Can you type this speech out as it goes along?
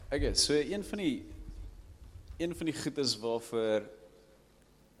Okay, so een van die goedes waarvoor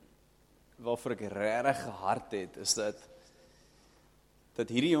ek regtig gehard het, is dat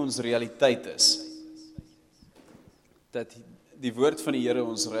hierdie ons realiteit is. Dat die woord van die Here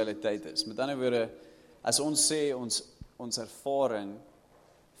ons realiteit is. Met ander woorde, as ons sê ons ervaring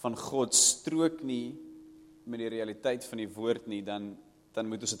van God strook nie met die realiteit van die woord nie, dan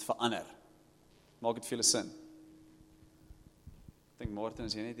moet ons dit verander. Maak dit vir julle sin? Ek dink Martin,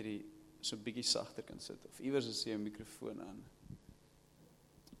 as jy net hierdie so bietjie sagter kan sit, of iewers as jy 'n mikrofoon aan.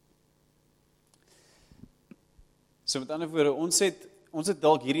 So met ander woorde, ons het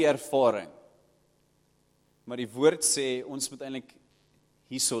dalk hierdie ervaring, maar die woord sê, ons moet eintlik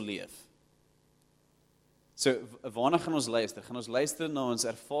hierso leef. So, waarna gaan ons luister? Gaan ons luister na ons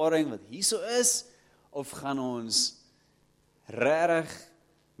ervaring wat hierso is, of gaan ons regtig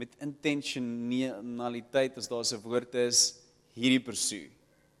met intentionaliteit, as daar so 'n woord is, hierdie pursue?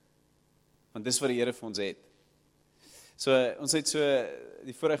 Want dis wat die Here vir ons het. So, ons het so,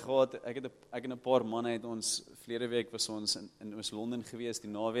 die voorreg gehad, ek en 'n paar manne het ons, verlede week was ons in Oos-London gewees, die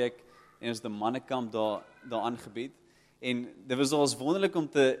naweek, en ons het 'n mannekamp daar aangebied, en dit was ons wonderlik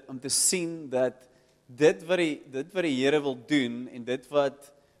om te sien dat dit wat die Here wil doen, en dit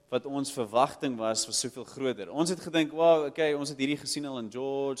wat ons verwagting was soveel groter. Ons het gedink, wow, okay, ons het hierdie gesien al in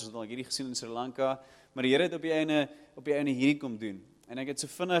George, ons het al hierdie gesien in Sri Lanka, maar die Here het op die einde hierdie kom doen. En ek het so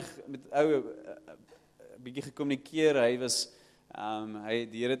vinnig met ou 'n bietjie gekommunikeer. Die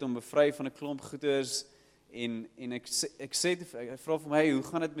Here het hom bevry van 'n klomp goeters, en ek vra vir my, hoe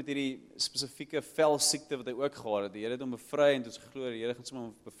gaan dit met hierdie spesifieke velsiekte wat hy ook gehad het? Die Here het hom bevry, en toe het geglo, die Here gaan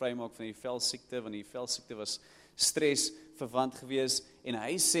sommer bevry maak van die velsiekte, want die velsiekte was stres verwant gewees, en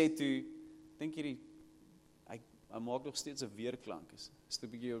hy sê toe, dink jy, hy maak nog steeds 'n weerklank, is 'n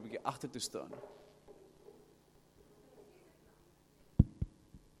bietjie agter toe staan.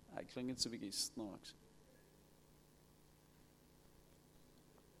 Hy klink net so 'n bietjie snaaks.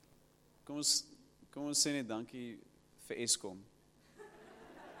 Kom ons sê net dankie vir Eskom.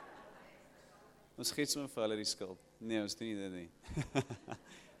 Ons gee sommer vir hulle die skuld. Nee, ons doen nie dit nie.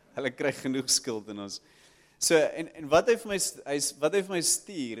 Hulle kry genoeg skuld in ons. So, en wat hy vir my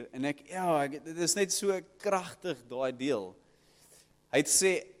stuur, en dit is net so kragtig, daai deel. Hy het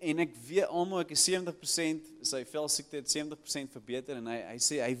sê, en ek weet almal, ek is 70%, sy velsiekte het 70% verbeter, en hy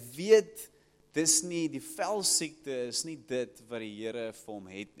sê, hy weet, die velsiekte is nie dit wat die Here vir hom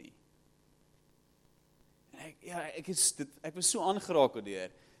het nie. Ek was so aangeraak daardeur.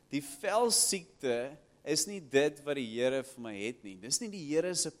 Die velsiekte is nie dit wat die Here vir my het nie. Dis nie die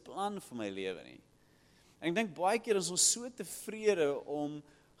Here se plan vir my lewe nie. En ek dink baie keer is ons so tevrede om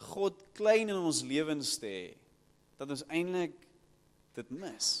God klein in ons lewens te hê, dat ons eintlik dit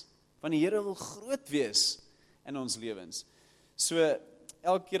mis. Want die Here wil groot wees in ons lewens. So,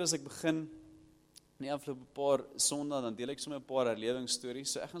 elke keer as ek begin, in die afgelope paar Sondae, dan deel ek sommer 'n paar herlewingsstories.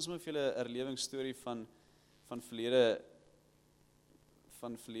 So, ek gaan sommer vir julle 'n herlewingsstorie van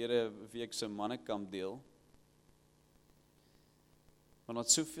verlede week se mannekamp deel. Want daar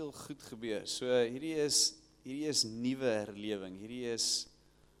het soveel goed gebeur. So, hierdie is nuwe herlewing. Hierdie is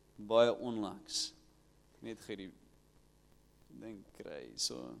baie onlangs. Net gee die ding kry,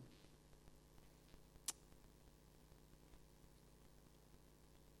 so.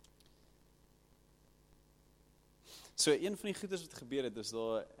 So, een van die goedes wat gebeur het, is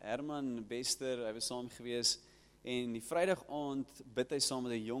daar Herman Bester, hy was saam gewees, en die Vrydag aand bid hy saam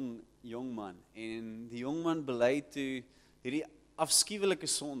met 'n jong man, en die jong man bely toe hierdie afskuwelike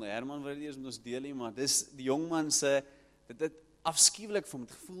sonde. Herman wil dit eers met ons deel nie, maar dis die jong man se, dit afskuwelik vir hom,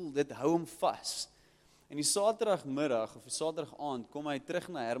 het gevoel, dit hou hom vas. En die Saterdagmiddag, of die Saterdag aand, kom hy terug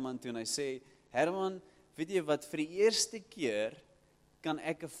na Herman toe, en hy sê, Herman, weet jy wat, vir die eerste keer, kan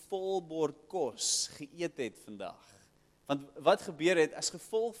ek 'n vol bord kos geëet het vandag. Want wat gebeur het, as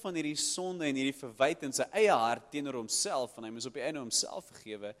gevolg van hierdie sonde en hierdie verwyte in sy eie hart teenoor homself, en hy moes op die einde homself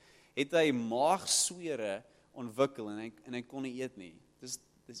vergewe, het hy maagswere ontwikkel, en hy kon nie eet nie. Dis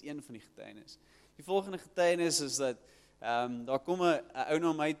een van die getuienis. Die volgende getuienis is dat, daar kom 'n ou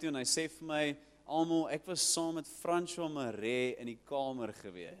na my toe, en hy sê vir my, almal, ek was saam met François Maree in die kamer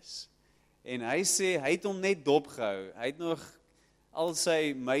gewees. En hy sê, hy het hom net dopgehou. Hy het nog al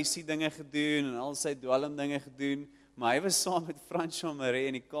sy meisie dinge gedoen, en al sy dwelm dinge gedoen, maar hy was saam met François Maree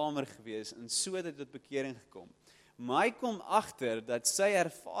in die kamer gewees, en so het dit tot bekering gekom. Maar hy kom agter dat sy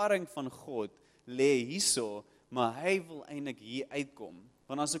ervaring van God lê hierso, maar hy wil eintlik hier uitkom.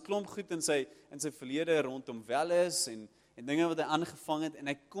 Want daar's 'n klomp goed in sy verlede rondom Welles en dinge wat hy aangevang het, en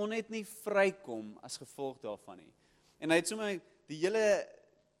hy kon net nie vrykom as gevolg daarvan nie. En hy het sommer die hele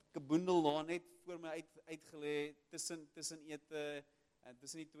kaboendel daar net voor my uitgelê, tussen ete, en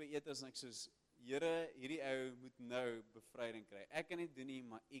tussen die twee eters, en ek soos, Here, hierdie ou moet nou bevryding kry. Ek kan dit doen nie,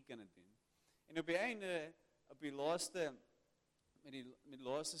 maar U kan dit doen. En op die einde, op die laaste, met die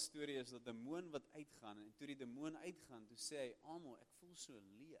laaste storie is dat demoon wat uitgaan, en toe die demoon uitgaan, toe sê hy, Amo, ek voel so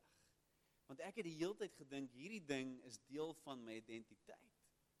leeg. Want ek het die hele tyd gedink, hierdie ding is deel van my identiteit.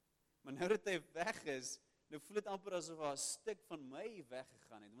 Maar nou dat hy weg is, nou voel dit amper asof 'n stuk van my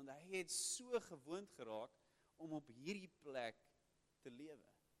weggegaan het, want hy het so gewoond geraak om op hierdie plek te lewe.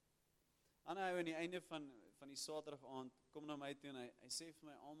 Anna aan die einde van die Saterdag aand kom na my toe en hy sê vir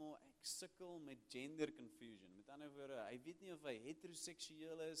my almal, ek sukkel met gender confusion. Met ander woorde, hy weet nie of hy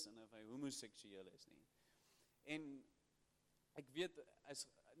heteroseksueel is en of hy homoseksueel is nie. En ek weet,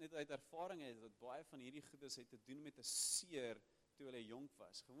 net uit ervaring het, dat baie van hierdie goedes het te doen met 'n seer toe hulle jonk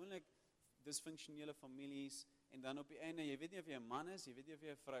was. Gewoonlik dysfunksionele families, en dan op die einde, jy weet nie of jy 'n man is, jy weet nie of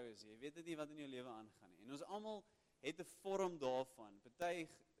jy 'n vrou is, jy weet nie wat in jou lewe aangaan nie. En ons almal het 'n vorm daarvan. Party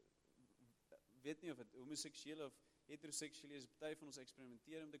weet nie of dit homoseksueel of heteroseksueel is, party van ons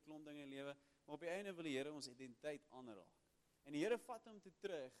eksperimenteer met 'n klomp dinge in die lewe, maar op die einde wil die Here ons identiteit aanraak. En die Here vat hom toe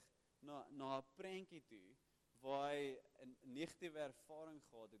terug na 'n prentjie toe, waar hy 'n negatiewe ervaring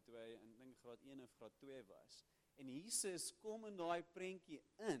gehad het, toe hy in dink graad 1 of graad 2 was. En Jesus kom in daai prentjie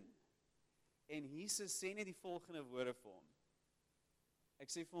in, en Jesus sê net die volgende woorde vir hom. Ek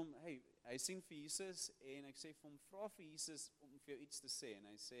sê vir hom, hey, hy sien vir Jesus, en ek sê vir hom, vra vir Jesus om vir jou iets te sê, en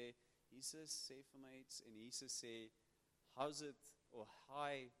hy sê, Jesus sê vir my iets, en Jesus sê, how's it, or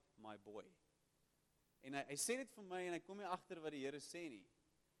hi my boy. En hy sê dit vir my, en hy kom nie agter wat die Here sê nie.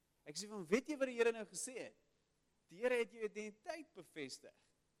 Ek sê vir hom, weet jy wat die Here nou gesê het? Die Here het jou identiteit bevestig.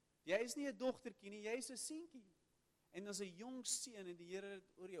 Jy is nie 'n dogtertjie nie, jy is 'n seentjie. En as 'n jong seun het die Here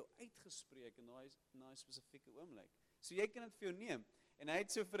dit oor jou uitgespreek in daai spesifieke oomblik. So jy kan dit vir jou neem. En hy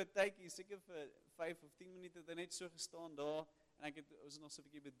het so vir 'n tydjie, seker vir 5 of 10 minute, het hy net so gestaan daar, en ons het nog so 'n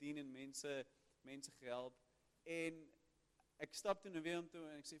bietjie bedien en mense gehelp. En ek stap toe na weer om toe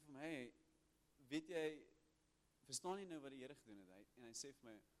en ek sê vir hom, hey, weet jy, verstaan jy nou wat die Here gedoen het? En hy sê vir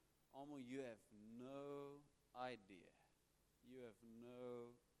my, Amo, you have no idea. You have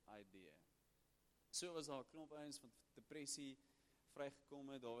no idea. So was daar 'n klomp ouens van depressie vrygekom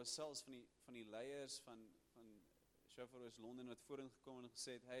het. Daar was selfs van die leiers van Shofar Londen wat voorheen gekom en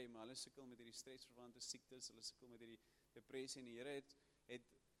gesê het, hey, maar hulle sukkel met hierdie stresverwante siektes, hulle sukkel met hierdie depressie, en die Here het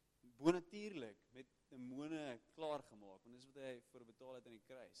bonatuurlik met demone klaar gemaak, want dis wat hy vir betaal het aan die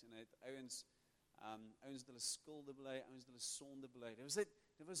kruis. En hy het ouens het hulle skulde bely, ouens het hulle sonde bely.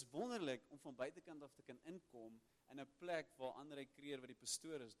 Dit was wonderlik om van buitekant af te kan inkom in 'n plek waar Andrei Kreer, wat die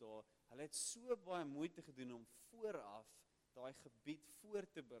pastoor is daar, hulle het so baie moeite gedoen om vooraf daai gebied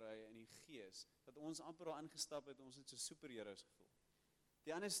voor te berei in die gees, dat ons amper daar ingestap het, ons het so superheroes gevoel.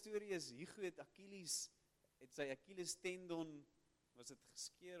 Die ander storie is, Hugo het sy Achilles tendon, was dit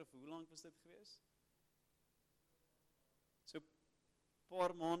geskeur, of hoe lank was dit gewees? So 'n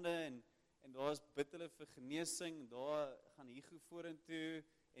paar maande, en daar is bid hulle vir genesing, daar gaan Hugo vorentoe,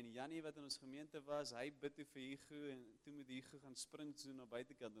 en Jannie wat in ons gemeente was, hy bid toe vir Hugo, en toe moet Hugo gaan sprint so na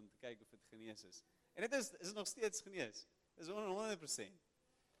buitekant om te kyk of dit genees is. En dit is nog steeds genees. Dit is 100%.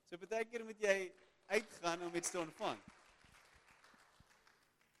 So baie keer moet jy uitgaan om iets te ontvang.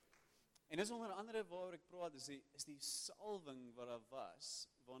 En dis onder andere waaroor ek praat, is die salwing wat daar was,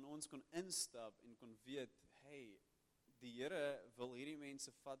 waarin ons kon instap en kon weet, hey, die Here wil hierdie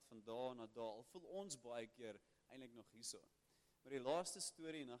mense vat van daar na daar, al voel ons baie keer eintlik nog hierso. Maar die laaste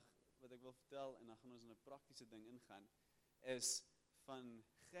storie wat ek wil vertel, en dan gaan ons in 'n praktiese ding ingaan, is van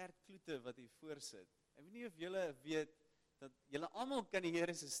Gert Kloete wat hier voorsit. Ek weet nie of julle weet, dat julle almal kan die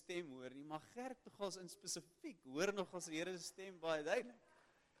Here se stem hoor nie, maar Gert nogals in spesifiek hoor nogals die Here se stem baie duidelik.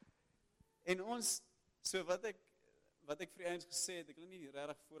 En ons, so wat ek vir die ouens gesê het, ek het nie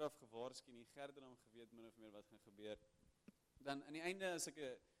regtig vooraf gewaarsku nie, Gert het hom geweet min of meer wat gaan gebeur. Dan aan die einde, as ek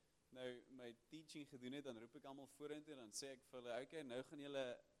nou my teaching gedoen het, dan roep ek almal vorentoe, dan sê ek vir hulle, okay, nou gaan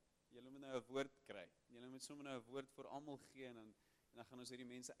julle moet nou 'n woord kry. Julle moet sommer nou 'n woord vir almal gee, en dan gaan ons hierdie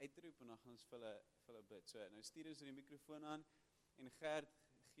mense uitroep, en dan gaan ons vir hulle bid. So, nou stuur ons die mikrofoon aan, en Gert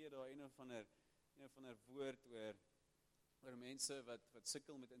gee daar een of ander woord oor mense wat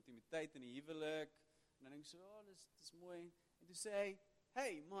sukkel met intimiteit in die huwelik, en dan denk ek so, dis mooi, en toe sê hy,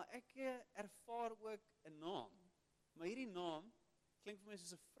 hey, maar ek ervaar ook 'n naam, maar hierdie naam klink vir my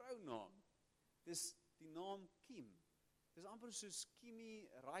soos 'n vrounaam, dis die naam Kim, dis amper soos Kimi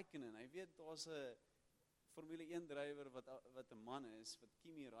Räikkönen, hy weet daar's 'n Formule 1 drywer wat 'n man is, wat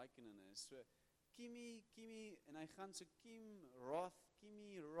Kimi Räikkönen is, so Kimi, en hy gaan so Kimi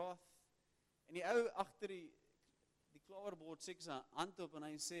Roth, en die ou agter die klawerbord sê sy hand op, en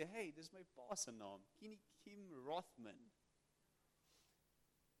hy sê, hey, dis my pa se naam, Kim Rothman.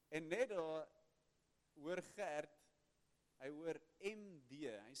 En net daar hoor Gert, hy hoor MD,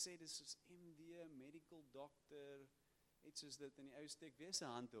 hy sê dis soos MD, medical doctor, iets soos dit in die ou steek weer sy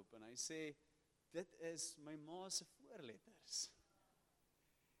hand op, en hy sê, dit is my ma se voorletters.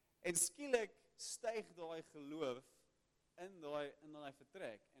 En skielik styg daai geloof in daai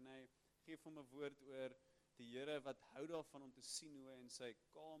vertrek, en hy gee vir hom 'n woord oor die Here wat hou daarvan om te sien hoe hy in sy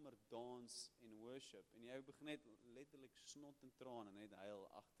kamer dans en worship, en jy begin net letterlik snot en trane net huil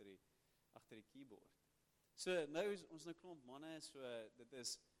agter die keyboard. So nou is ons 'n klomp manne, so dit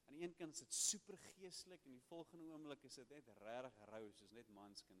is, aan die een kant is dit super geestelik, en die volgende oomblik is dit net regtig rou, soos net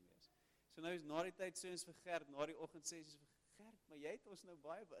mans kan wees. So nou is na die tyd sê ons vir Gert, na die oggendsessies vir Gert, maar jy het ons nou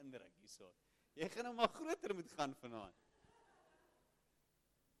baie beïndruk hierso. Jy gaan nou maar groter moet gaan vanaand.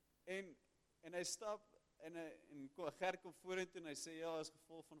 En hy stap, en Gert kom vorentoe, en hy sê, ja, as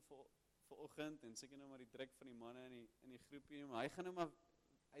gevolg van vanoggend, en seker nou maar die druk van die manne in die groepie, maar hy gaan nou maar,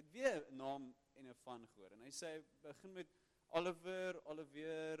 hy het weer 'n naam en 'n van gehoor, en hy sê, hy begin met Oliver,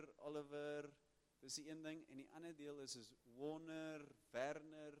 dis die een ding, en die ander deel is Warner,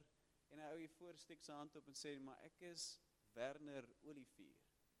 Werner, en hy hou hier voor, steek sy hand op en sê, maar ek is Werner Olivier.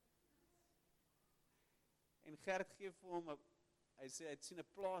 En Gert gee vir hom, hy sê, hy sien 'n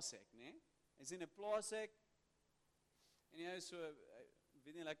plaashek, né? Hy sien 'n plaashek, en hy is so, hy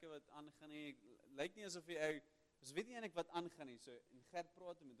weet nie lekker wat aangaan nie, lyk nie asof hy, ons weet nie eintlik wat aangaan nie, so, en Gert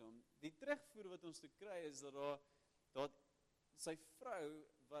praat met hom. Die terugvoer wat ons te kry is dat sy vrou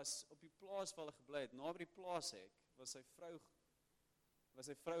was op die plaas waar hulle gebly het, na by die plaashek, was sy vrou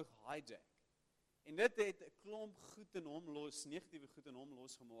gehijack. En dit het 'n klomp goed in hom negatiewe goed in hom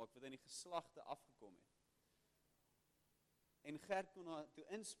losgemaak, wat in die geslagte afgekom het. En Gert kon haar toe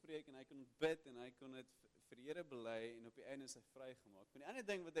inspreek, en hy kon bid, en hy kon dit vir die Here bely, en op die einde is hy vrygemaak. Maar die ander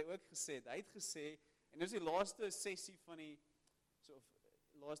ding wat hy ook gesê het, en dit is die laaste sessie van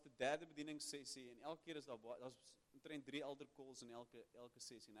laaste derde bedieningssessie, en elke keer is daar's omtrent 3 altar calls in elke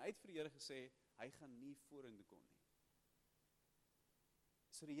sessie, en hy het vir die Here gesê, hy gaan nie vorentoe kom nie.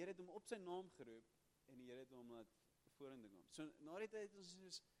 So die Here het hom op sy naam geroep, en die Here het hom laat vorentoe kom. So na die tyd ons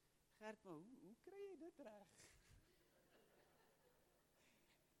soos, Gert, maar hoe kry jy dit reg?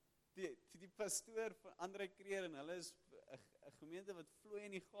 Die pastoor van Andre Kreer, en hulle is 'n gemeente wat vloei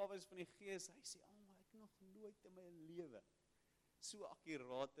in die gawes van die Gees, hy sê, maar ek nog nooit in my lewe so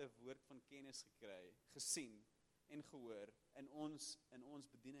akkurate woord van kennis gekry, gesien en gehoor in ons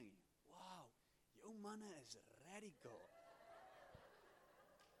bediening hier. Wow, jou manne is radical.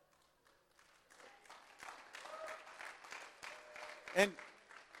 En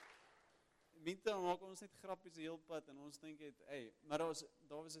Minta maak ons net grappies die heel pad, en ons dink maar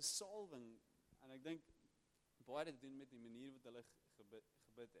daar was 'n salwing, en ek dink baie te doen met die manier wat hulle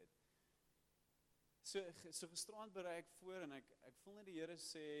gebid het. So gisterand berei ek voor, en ek voel net die Here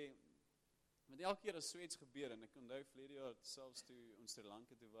sê, met elke keer as so iets gebeur, en ek onthou verlede jaar selfs toe ons Sri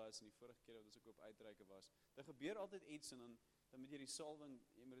Lanka toe was, en die vorige keer wat ons ook op uitreike was, daar gebeur altyd iets, en dan moet jy die salwing,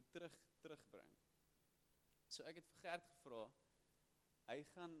 jy moet dit terugbring. So ek het vir Gert gevra, hy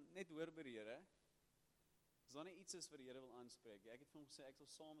gaan net hoor by die Here, as daar nie iets is wat die Here wil aanspreek, ek het vir hom gesê, ek sal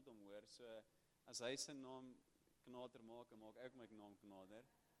saam met hom hoor, so as hy sy naam knader maak, en maak ek my naam knader,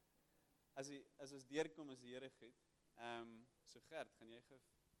 as ons deurkom, is die Here goed. So Gert, gaan jy gou?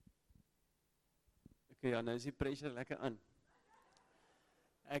 Okay, ja, nou is die pressure lekker aan.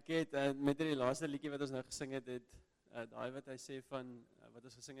 Ek het, met die laaste liedjie wat ons nou gesing het, daai wat hy sê van, wat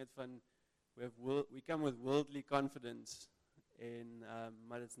ons gesing het van, we come with worldly confidence, en,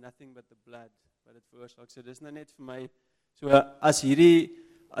 maar it's nothing but the blood, wat het veroorsaak. So dis nou net vir my, so as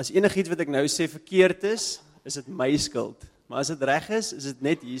enigiets wat ek nou sê verkeerd is dit my skuld. Maar as dit reg is dit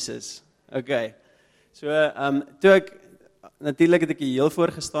net Jesus. Okay. So, toe ek, natuurlik het ek hier heel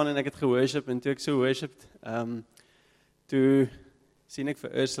voor gestaan en ek het geworship, en toe ek so worshipped, toe sien ek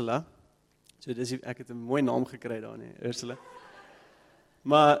vir Ursula. So ek het 'n mooi naam gekry daar, nee, Ursula.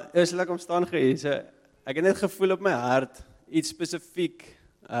 Maar Ursula kom staan hier, so ek het net gevoel op my hart, iets spesifiek,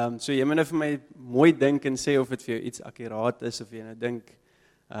 so jy moet nou vir my mooi dink en sê of dit vir jou iets akkuraat is, of jy nou dink,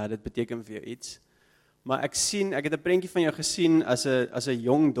 dit beteken vir jou iets. Maar ek het 'n prentjie van jou gesien as 'n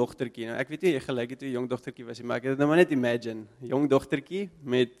jong dogtertjie. Nou ek weet nie jy gelyk het toe 'n jong dogtertjie was nie, maar ek het dit nou maar net imagine, jong dogtertjie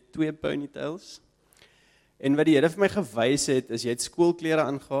met 2 ponytails. En wat die Here vir my gewys het, is jy het skoolklere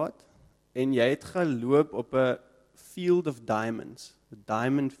aangetree en jy het geloop op 'n field of diamonds, 'n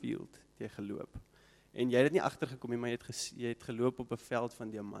diamond field, jy geloop. En jy het dit nie agtergekom nie, maar jy het geloop op 'n veld van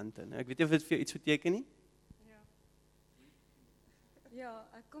diamante. Nou, ek weet nie of dit vir jou iets beteken nie. Ja,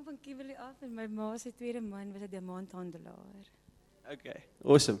 ek kom van Kimberley af, en my ma se tweede man was 'n diamanthandelaar. Okay,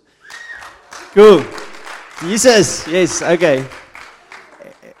 awesome. Cool. Jesus, yes, okay.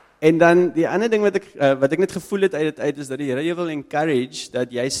 En dan die ander ding wat ek net gevoel het uit dit uit is dat die Here jou wil encourage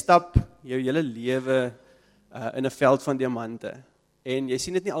dat jy stap jou hele lewe in 'n veld van diamante. En jy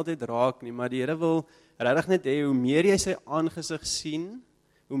sien dit nie altyd raak nie, maar die Here wil regtig net hê hoe meer jy sy aangesig sien,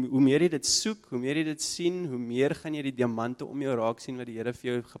 hoe meer jy dit soek, hoe meer jy dit sien, hoe meer gaan jy die diamante om jou raak sien wat die Here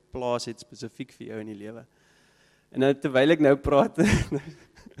vir jou geplaas het spesifiek vir jou in die lewe. En nou terwyl ek nou praat,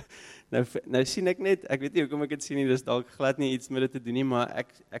 nou sien ek net, ek weet nie hoekom ek dit sien nie, dis dalk glad nie iets met dit te doen nie, maar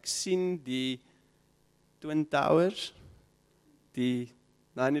ek sien die Twin Towers, die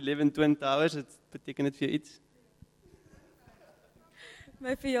 9/11 Twin Towers, het beteken dit vir jou iets?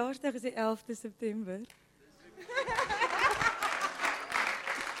 My verjaarsdag is die 11de September.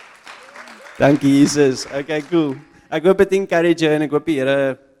 Dankie Jesus, okay cool. Ek hoop dit encourage jou en ek hoop die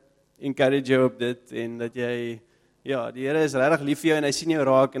Here encourage jou op dit en dat jy, ja, die Here is regtig lief vir jou en hy sien jou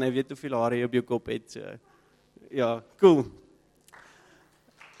raak en hy weet hoeveel hare jy op jou kop het. So, ja, cool.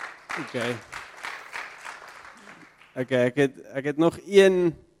 Okay, ek het nog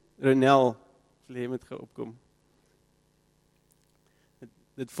een Ronel, wil jy moet opkom.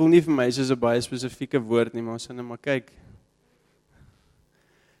 Dit voel nie vir my soos 'n baie spesifieke woord nie, maar ons gaan net maar kyk.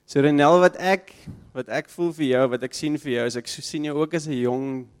 So Ronel, wat ek voel vir jou, wat ek sien vir jou, is ek sien jou ook as 'n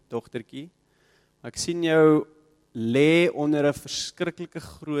jong dogtertjie. Ek sien jou lê onder 'n verskriklike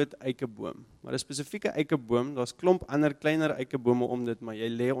groot eikeboom. Maar 'n spesifieke eikeboom, daar's klomp ander kleiner eikebome om dit, maar jy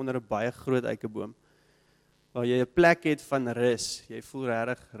lê onder 'n baie groot eikeboom. Waar jy 'n plek het van rus. Jy voel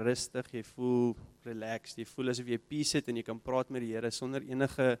regtig rustig, jy voel relaxed, jy voel asof jy peace het en jy kan praat met die Here sonder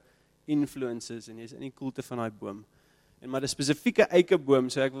enige influences en jy's in die koelte van daai boom. En maar 'n spesifieke eikeboom,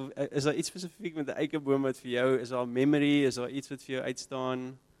 so is daar iets spesifiek met 'n eikeboom wat vir jou, is daar 'n memory, is daar iets wat vir jou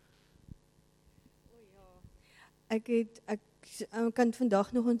uitstaan? Ek kan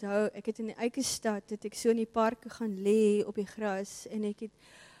vandag nog onthou, ek het in die Eikestad, het ek so in die park gaan lê op die gras en ek het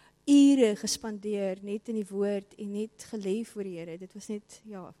ure gespandeer net in die woord en net gelê voor die Here. Dit was net,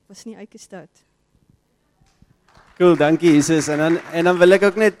 ja, was nie Eikestad. Cool, dankie Jesus. En dan wil ek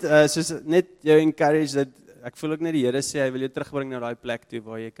ook net net jou encourage dat ek voel ook net die Here sê hy wil jou terugbring na daai plek toe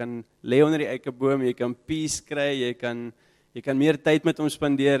waar jy kan lê onder die eikeboom, jy kan peace kry, jy kan meer tyd met hom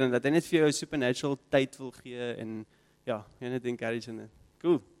spandeer en dat hy net vir jou supernatural tyd wil gee en ja, jy net encourage in dit.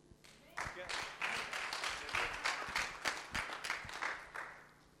 Cool.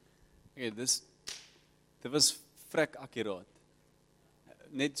 Okay, dit was vrek akkuraat.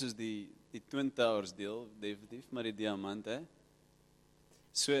 Net soos die Twin Towers deel, definitief, maar die diamante.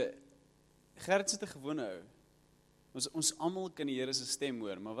 So Gert is 'n gewone ou. Ons almal kan die Here se stem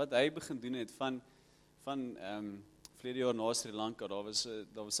hoor, maar wat hy begin doen het van verlede jaar na Sri Lanka, daar was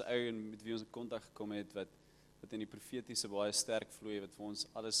 'n ou met wie ons in kontak gekom het wat in die profetiese baie sterk vloei, wat vir ons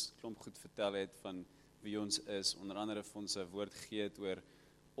alles klomp goed vertel het van wie ons is, onder andere vir ons 'n woord gegee het oor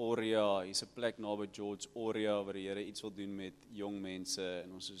Oria, hier's 'n plek naby George Oria waar die Here iets wil doen met jong mense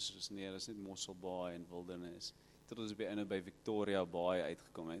en ons is soos nee, dis net Mossel Bay en wildernis. Tot ons by Victoria Bay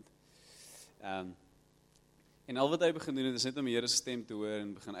uitgekom het. En al wat hy begin doen het is net om die Here se stem te hoor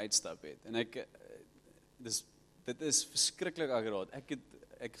en begin uitstap het. En dit is verskriklik akkuraat. Ek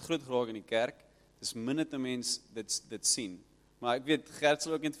het groot geraak in die kerk. Dis min het 'n mens dit sien. Maar ek weet Gert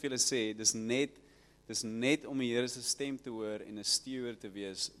sal ook net vir julle sê, dis net om die Here se stem te hoor en 'n steward te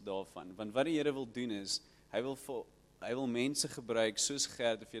wees daarvan. Want wat die Here wil doen is, hy wil mense gebruik soos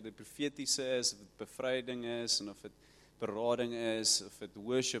Gert, of dit profetiese is, of dit bevryding is, en of dit berading is, of dit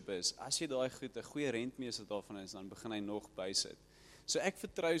worship is. As jy daai goed 'n goeie rentmeester daarvan is, dan begin hy nog bysit. So ek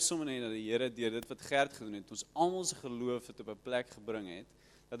vertrou sommer net dat die Here deur dit wat Gert gedoen het, ons almal se geloof het op 'n plek gebring het,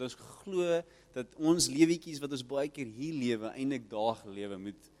 dat ons glo dat ons lewetjies wat ons baie keer hier lewe, eintlik daar gelewe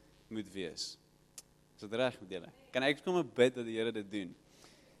moet wees. Is dit reg met julle? Kan ek kom 'n bid dat die Here dit doen?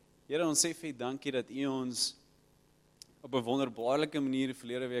 Here, ons sê vir U dankie dat U ons op 'n wonderbaarlike manier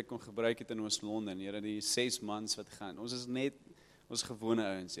verlede week kon gebruik het in Oos-London. Here, die 6 months wat gaan. Ons is net ons gewone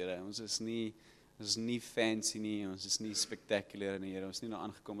ouens, Here. Ons is nie fancy nie, ons is nie spectacular nie, Here. Ons is nie nou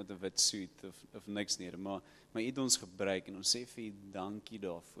aangekom met 'n wit suit of niks nie, maar U het ons gebruik en ons sê vir U dankie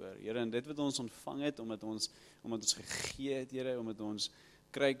daarvoor. Here, en dit wat ons ontvang het omdat ons gegee het, Here, omdat ons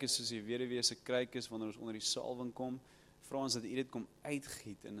kruik is soos die weduwee se kruik is wanneer ons onder die salwing kom, vra ons dat U dit kom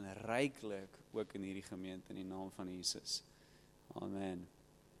uitgiet en ryklik ook in hierdie gemeente in die naam van Jesus. Amen.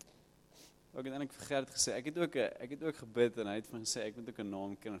 Ek het eintlik vergeet gesê, ek het ook gebid en hy het van gesê ek moet ook 'n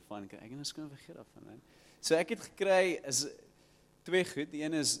naam kan van kry. Ek het nou skoon vergeet daarvan, hè. So ek het gekry is 2 goed. Die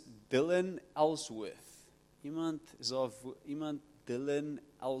een is Dylan Ellsworth. Iemand Dylan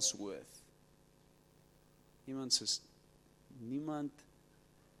Ellsworth. Niemand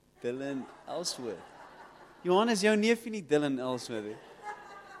Dylan Ellsworth. Johannes, jou neefie nie Dylan Ellsworth.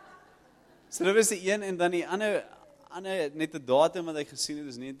 So dit was die een en dan die ander net 'n datum wat hy gesien het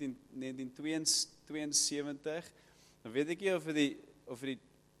is 1972. Dan weet ek nie of dit die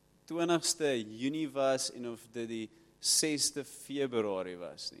 20ste Junie was en of dit die 6de Februarie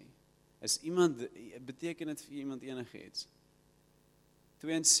was nie. Is iemand, beteken dit vir iemand enigiets?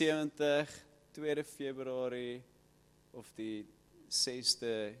 72, 2de Februarie of die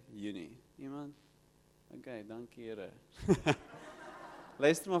 6de Junie? Iemand? Okay, dankie Here.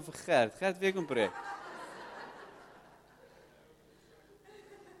 Luister maar vir Gert. Gert weet kom preek.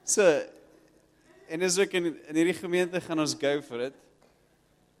 So, en dis ook in hierdie gemeente gaan ons go vir dit.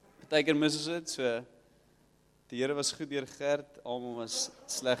 Partykeer mis ons dit, so die Here was goed deur Gert, almal was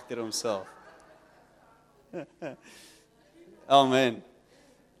sleg deur homself. Amen.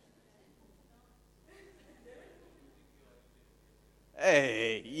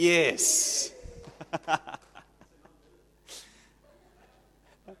 Hey, yes.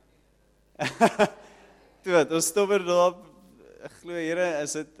 Toe, ons stop daar. Ek glo Here,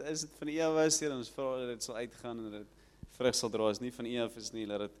 is dit van U af is, Here, ons vra dat dit sal uitgaan en dat dit vrug sal dra. Is nie van U af is nie,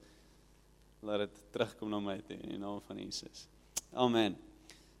 laat dit terugkom na my toe in die naam van Jesus. Amen.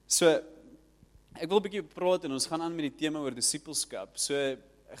 So, ek wil 'n bietjie praat en ons gaan aan met die tema oor disippelskap. So, 'n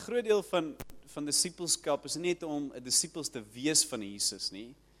groot deel van disippelskap is nie net om 'n disippels te wees van Jesus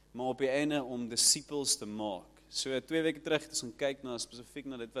nie, maar op die einde om disippels te maak. So 2 weke terug het ons gaan kyk na spesifiek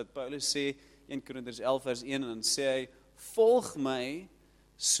na dit wat Paulus sê 1 Korintiërs 11 vers 1 en dan sê hy volg my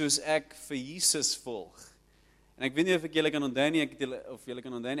soos ek vir Jesus volg. En ek weet nie of ek julle kan onthou nie, ek het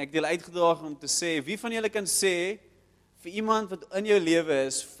julle uitgedaag om te sê wie van julle kan sê vir iemand wat in jou lewe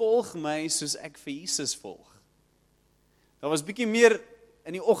is, volg my soos ek vir Jesus volg. Daar was bietjie meer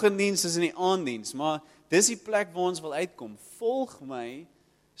in die oggenddiens as in die aanddiens, maar dis die plek waar ons wil uitkom. Volg my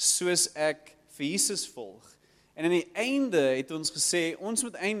soos ek vir Jesus volg. En aan die einde het ons gesê, ons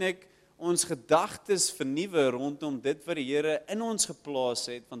moet eintlik ons gedagtes vernuwe rondom dit wat die Here in ons geplaas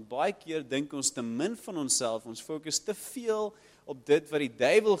het, want baie keer dink ons te min van onsself, ons fokus te veel op dit wat die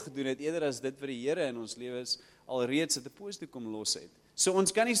duiwel gedoen het, eerder as dit wat die Here in ons lewens alreeds uit 'n poos toe kom los het. So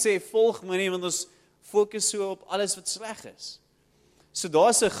ons kan nie sê, volg my nie, want ons fokus so op alles wat sleg is. So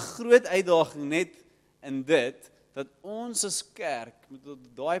daar's 'n groot uitdaging net in dit, dat ons as kerk moet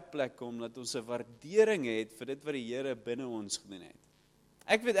op daai plek kom, dat ons 'n waardering het vir dit wat die Here binne ons gedoen het.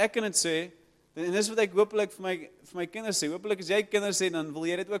 Ek weet, ek kan dit sê, en dis wat ek hopelik vir my kinders sê, hopelik as jy kinders sê, dan wil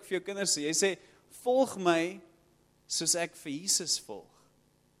jy dit ook vir jou kinders sê, jy sê, volg my, soos ek vir Jesus volg.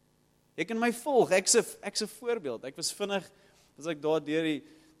 Jy kan my volg, ek's 'n voorbeeld, ek was vinnig, as ek daar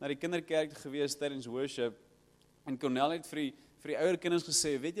na die kinderkerk gewees tydens worship, en Cornel het vir die ouer kinders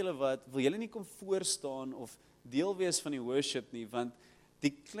gesê, weet julle wat, wil julle nie kom voorstaan, of deel wees van die worship nie, want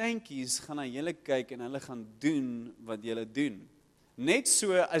die kleintjies gaan na julle kyk, en hulle gaan doen wat julle doen. Net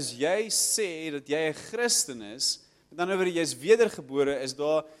so, as jy sê dat jy 'n Christen is, met ander woorde, jy is wedergebore, is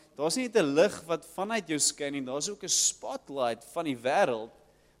daar's nie net 'n lig wat vanuit jou skyn nie, daar's ook 'n spotlight van die wêreld,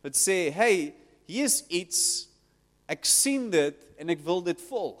 wat sê, hey, hier is iets, ek sien dit, en ek wil dit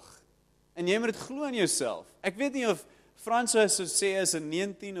volg. En jy moet dit glo in jouself. Ek weet nie of François sou sê as 'n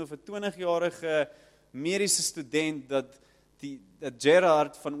 19 of 'n 20-jarige mediese student, dat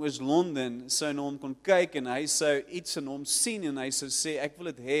Gerard van Oos-London sou na hom kon kyk en hy sou iets in hom sien en hy sou sê, ek wil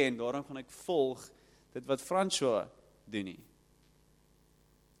dit hê en daarom gaan ek volg dit wat François doen nie.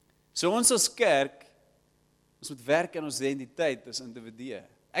 So ons as kerk, ons moet werk aan ons identiteit as individue.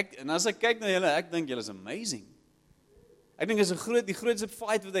 En as ek kyk na julle, ek dink julle is amazing. Ek dink is die grootste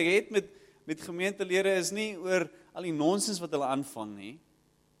fight wat ek het met gemeentelede is nie oor al die nonsens wat hulle aanvang nie.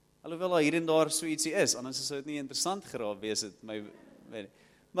 Alhoewel daar hier en daar so ietsie is, anders sou dit nie interessant geraak wees het,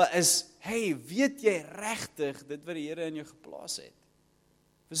 maar is, hey, weet jy regtig dit wat die Here in jou geplaas het?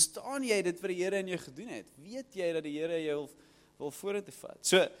 Verstaan jy dit wat die Here in jou gedoen het? Weet jy dat die Here jou wil vorentoe vat?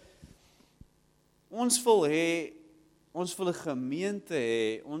 So, ons wil 'n gemeente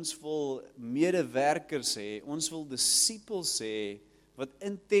hê, ons wil medewerkers hê, ons wil disippels hê, wat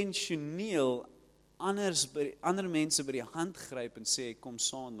intentioneel ander mense by die hand gryp en sê, kom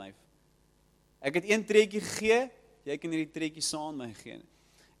saam met my. Ek het 1 treetjie gegee, jy kan hierdie treetjie saam met my gee.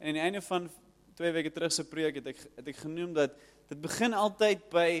 En aan die einde van 2 weke terug se preek het ek genoem dat dit begin altyd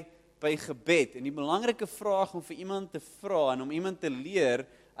by gebed. En die belangrike vraag om vir iemand te vra en om iemand te leer,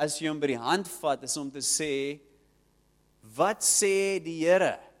 as jy hom by die hand vat, is om te sê, wat sê die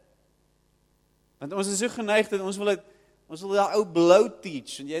Here? Want ons is so geneig dat ons wil daai ou blou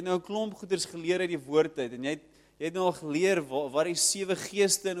teach, en jy het nou 'n klomp goeders geleer uit die woord uit, en jy het nou al geleer waar die 7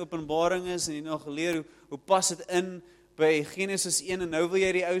 geeste in Openbaring is, en jy het nou al geleer hoe pas dit in by Genesis 1, en nou wil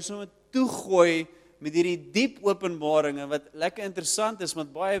jy die ou sommer toegooi met hierdie diep openbaringe, wat lekker interessant is,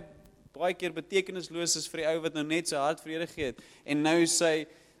 want baie baie keer betekenisloos is vir die ou wat nou net sy hart vir die Here gegee het en nou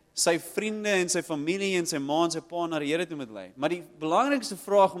sy vriende en sy familie en sy ma en sy pa na die Here toe moet lei. Maar die belangrikste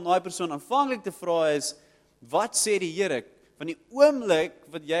vraag om daai persoon aanvanklik te vra is, wat sê die Here? Van die oomblik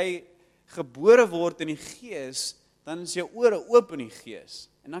wat jy gebore word in die Gees, dan is jou ore oop in die Gees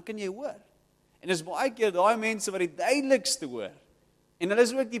en dan kan jy hoor. En dis baie keer daai mense wat die duidelikste hoor. En hulle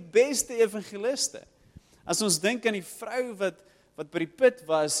is ook die beste evangeliste. As ons dink aan die vrou wat by die put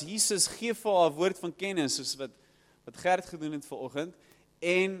was, Jesus gee vir haar 'n woord van kennis, soos wat Gert gedoen het vanoggend,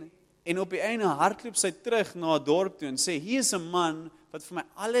 en op die einde hardloop sy terug na 'n dorp toe en sê, hier is 'n man wat vir my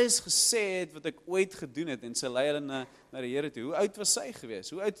alles gesê het wat ek ooit gedoen het, en sy lei hulle na die Here toe. Hoe oud was sy gewees?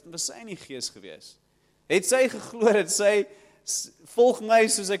 Hoe oud was sy in die Gees gewees? Het sy geglo dat sy volg my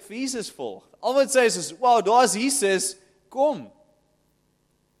soos ek vir Jesus volg? Al wat sy is, wow, daar's Jesus, kom.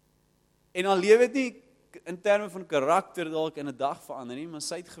 En al lewe dit nie in terme van karakter dalk in 'n dag verander nie, maar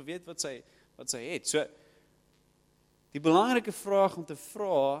sy het geweet wat sy het. So, die belangrike vraag om te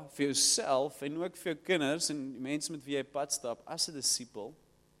vra vir jouself en ook vir jou kinders en die mense met wie jy pad stap as 'n disipel,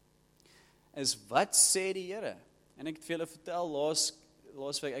 is wat sê die Here? En ek het vir julle vertel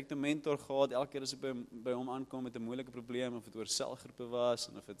laasweek, ek het 'n mentor gehad, elke keer as ek by hom aankom met 'n moeilike probleem, of dit oor selgroepe was,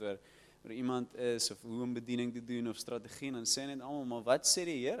 en of dit oor iemand is, of hoe om bediening te doen, of strategie, dan sê net almal, maar wat sê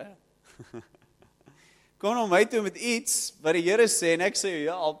die Here? Kom na my toe met iets wat die Here sê, en ek sê,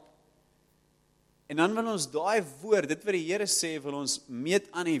 ja, en dan wil ons daai woord, dit wat die Here sê, wil ons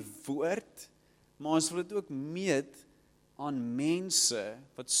meet aan die woord, maar ons wil dit ook meet aan mense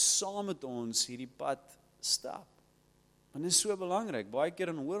wat saam met ons hierdie pad stap. Want dit is so belangrik, baie keer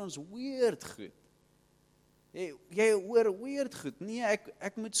dan hoor ons weird goed. Jy hoor weird goed, nee,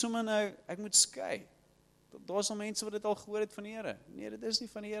 ek moet sommer nou, ek moet skei. Daar's al mense wat dit al gehoor het van die Here. Nee, dit is nie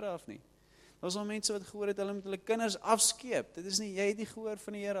van die Here af nie. Daar's al mense wat gehoor het, hulle moet hulle kinders afskeep. Dit is nie, jy het nie gehoor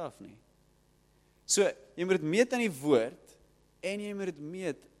van die Here af nie. So, jy moet dit meet aan die woord, en jy moet dit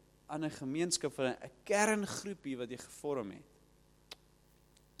meet aan 'n gemeenskap, van 'n kerngroepie wat jy gevorm het.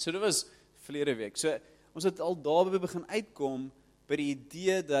 So, dit was verlede week. So, ons het al daarby begin uitkom, by die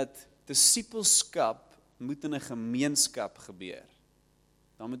idee dat disipelskap moet in 'n gemeenskap gebeur.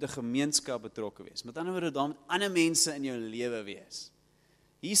 Dan moet 'n gemeenskap betrokke wees. Met ander woorde, dan moet ander mense in jou lewe wees.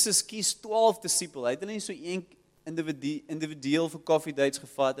 Jesus kies 12 disipels. Hy het hulle nie so een individueel vir coffee dates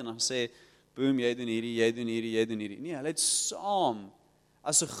gevat en dan gesê, boom, jy doen hierdie, jy doen hierdie, jy doen hierdie. Nee, hulle het saam,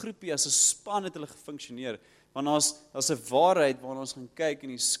 as 'n groepie, as 'n span het hulle gefunksioneer. Want daar's 'n waarheid waarna ons gaan kyk in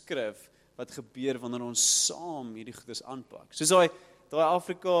die skrif, wat gebeur wanneer ons saam hierdie goedes aanpak. Soos daai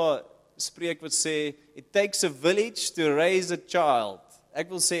Afrika spreek wat sê, it takes a village to raise a child. Ek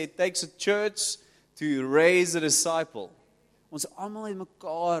wil sê, it takes a church to raise a disciple. Ons almal het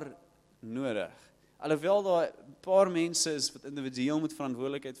mekaar nodig. Alhoewel daar 'n paar mense is wat individueel moet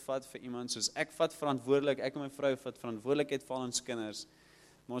verantwoordelikheid vat vir iemand, soos ek vat verantwoordelik, ek en my vrou vat verantwoordelikheid vir ons kinders,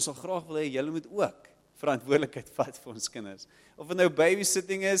 maar ons sal graag wil hê, julle moet ook verantwoordelikheid vat vir ons kinders. Of dit nou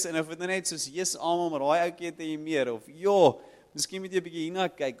babysitting is, en of dit nou net soos, yes, almal, maar daai ouetjie het jy meer, of miskien moet jy 'n bietjie hierna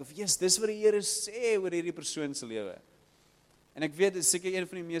kyk, of dis wat die Here sê oor hierdie persoon se lewe. En ek weet, dit is seker een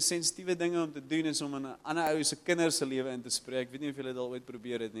van die mees sensitiewe dinge om te doen, is om in 'n ander ou se kinders se lewe in te spreek. Ek weet nie of julle dit al ooit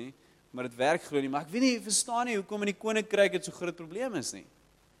probeer het nie, maar dit werk glo nie, maar ek weet nie, verstaan nie, hoekom in die koninkryk dit so groot probleem is nie.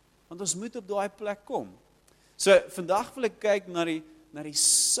 Want ons moet op daai plek kom. So, vandag wil ek kyk na die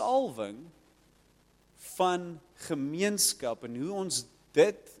salwing van gemeenskap, en hoe ons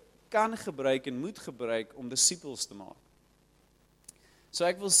dit kan gebruik en moet gebruik om disipels te maak. So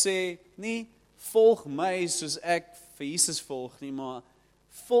ek wil sê, nie volg my soos ek vir Jesus volg nie, maar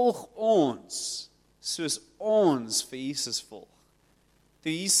volg ons soos ons vir Jesus volg.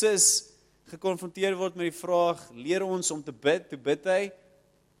 Toe Jesus gekonfronteer word met die vraag, leer ons om te bid, toe bid hy,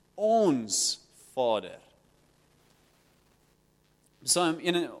 ons Vader. Psalm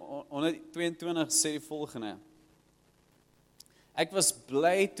 122 sê die volgende, ek was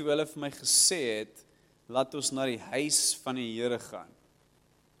bly toe hulle vir my gesê het, laat ons na die huis van die Here gaan.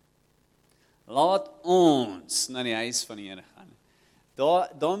 Laat ons na die huis van die Here gaan.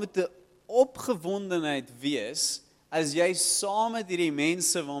 Daar moet 'n opgewondenheid wees, as jy saam met hierdie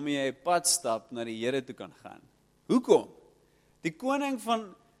mense waarmee jy pad stap, na die Here toe kan gaan. Hoekom? Die koning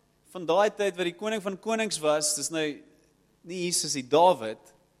van daai tyd, wat die koning van konings was, dis nou nie Jesus nie, Dawid,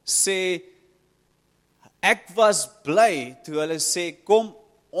 sê, ek was bly toe hulle sê, kom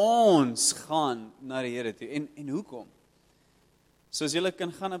ons gaan na die Here toe. En hoekom? So as julle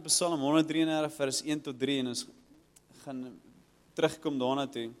kan gaan op Psalm 133 vers 1 tot 3 en ons gaan terugkom daarna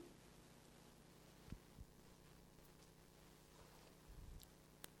toe.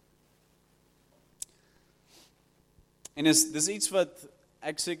 En dis iets wat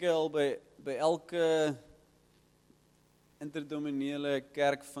ek seker al by elke interdominele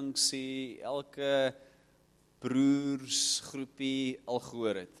kerkfunksie, elke broersgroepie al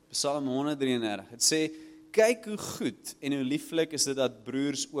gehoor het. Psalm 133, het sê, kyk hoe goed en hoe lieflik is dit dat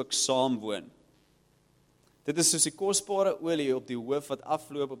broers ook saam woon. Dit is soos die kosbare olie op die hoof wat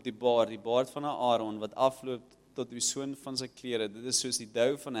afloop op die baard van Aaron wat afloop tot die soon van sy klere. Dit is soos die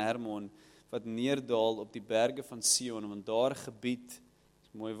dou van Hermon wat neerdaal op die berge van Sion, want daar gebied,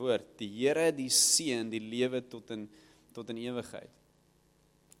 mooi woord, die Here die seën die lewe tot in ewigheid.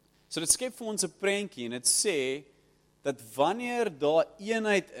 So dit skep vir ons 'n prentjie en dit sê dat wanneer daar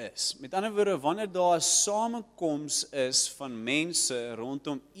eenheid is, met ander woorde, wanneer daar 'n samekoms is van mense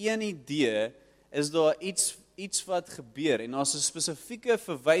rondom een idee, is daar iets wat gebeur en daar's 'n spesifieke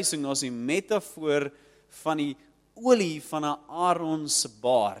verwysing, daar's die metafoor van die olie van 'n Aaron se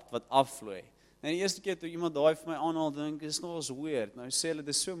baard wat afvloei. Nou die eerste keer toe iemand daai vir my aanhaal, dink ek, is nog eens weird. Nou sê hulle,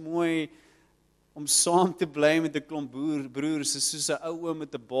 dit is so mooi om saam te bly met 'n klomp broers, is soos 'n ou oom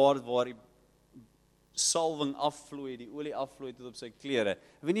met 'n baard waar die salwing afvloei, die olie afvloei tot op sy klere.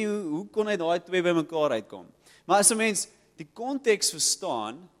 Ek weet nie hoe kon hy daai twee bymekaar uitkom. Maar as 'n mens die konteks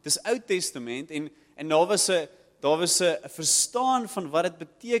verstaan, dis Ou Testament en daar was 'n verstaan van wat dit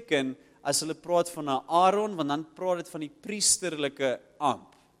beteken as hulle praat van 'n Aaron, want dan praat dit van die priesterlike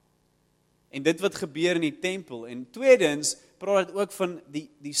amp. En dit wat gebeur in die tempel. En tweedens praat dit ook van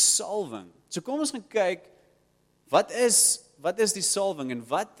die salwing. So kom ons gaan kyk, wat is die salwing en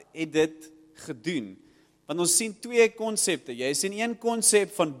wat het dit gedoen? Want ons sien twee konsepte. Jy sien een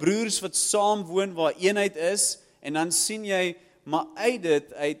konsep van broers wat saam woon waar eenheid is, en dan sien jy, maar uit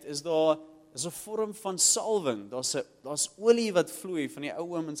dit is daar is 'n vorm van salwing. Daar's olie wat vloei van die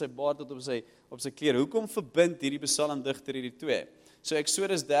ou oom in sy baard tot op sy klere. Hoekom verbind hierdie psalmdigter hierdie twee? So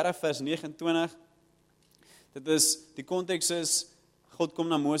Eksodus 30 vers 29. Dit is die konteks is God kom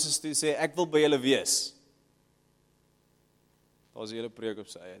na Moses toe en sê ek wil by julle wees. Daar's 'n hele preek op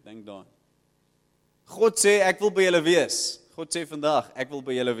sy eie, dink daaraan. God sê ek wil by julle wees. God sê vandag ek wil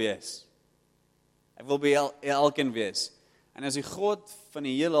by julle wees. Ek wil by elkeen wees. En as die God van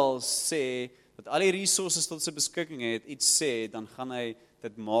die heelal sê, dat al die resources tot sy beskikking het, iets sê, dan gaan hy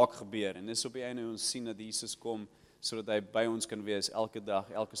dit maak gebeur. En dis op die einde ons sien dat Jesus kom, sodat hy by ons kan wees, elke dag,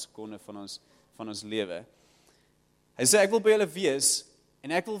 elke sekonde van ons lewe. Hy sê, ek wil by julle wees,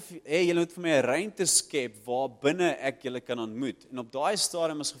 en ek wil hê julle moet vir my 'n ruimte skep, waar binne ek julle kan ontmoet. En op daai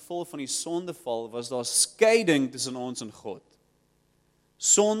stadium as gevolg van die sondeval, was daar skeiding tussen ons en God.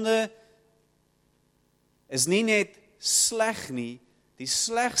 Sonde is nie net sleg nie, die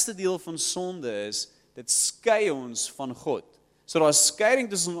slegste deel van sonde is, dit skei ons van God. So daar is skeiding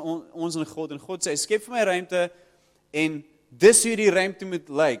tussen ons en God sê, skep vir my ruimte, en dis hoe die ruimte moet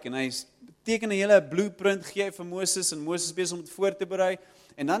lyk, en hy teken 'n hele blueprint, gee hy vir Moses, en Moses besig om dit voor te berei,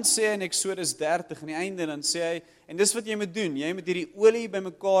 en dan sê hy in Eksodus 30, aan die einde, dan sê hy, en dis wat jy moet doen, jy moet hierdie olie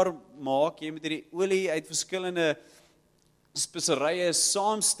bymekaar maak, jy moet hierdie olie uit verskillende speserye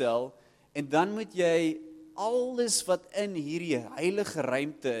saamstel, en dan moet jy alles wat in hierdie heilige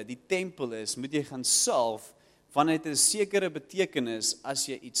ruimte, die tempel is, moet jy gaan salf, want dit het 'n sekere betekenis as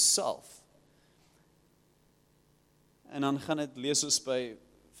jy iets salf. En dan gaan dit lees ons by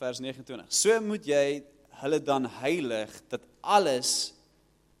vers 29. So moet jy hulle dan heilig, dat alles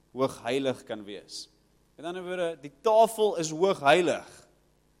hoogheilig kan wees. Met ander woorde, die tafel is hoogheilig.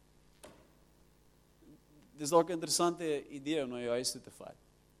 Dis dalk 'n interessante idee om na jou huis toe te vat.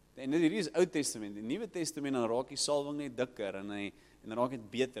 En hierdie is Ou Testament. Die Nuwe Testament, dan raak die salwing net dikker en raak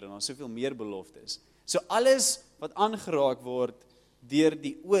dit beter en daar is soveel meer beloftes. So alles wat aangeraak word deur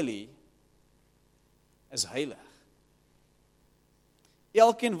die olie is heilig.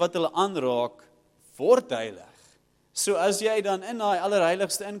 Elkeen wat hulle aanraak word heilig. So as jy dan in daai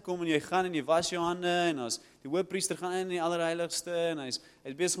allerheiligste inkom en jy gaan en jy was jou hande en as die hoofpriester gaan in die allerheiligste en hy's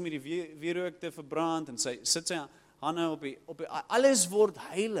besig om die wierook te verbrand en sy sit sy hande op die alles word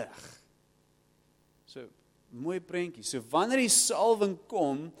heilig. So mooi prentjie. So wanneer die salwing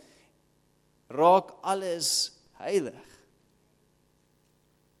kom, raak alles heilig.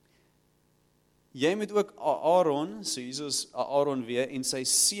 Jy moet ook Aaron, so hier is Aaron weer, en sy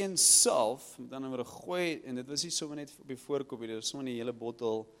seun self, met ander woorde gooi, en dit was nie sommer net op die voorkop, dit was sommer die hele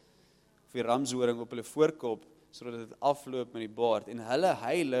bottel, of die ramshoring op hulle voorkop, sodat dit afloop met die baard, en hulle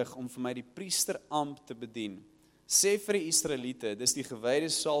heilig om vir my die priesterampt te bedien. Sê vir die Israeliete, dis die gewyde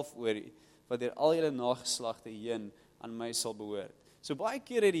salfolie, wat deur al julle nageslagte heen aan my sal behoort. So baie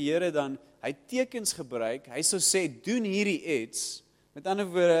keer het die Here dan, hy tekens gebruik, hy sou sê, doen hierdie iets, met ander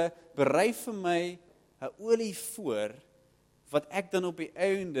woorde, berei vir my 'n olie voor, wat ek dan op die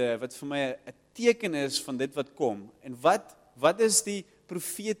einde, wat vir my 'n teken is van dit wat kom. En wat is die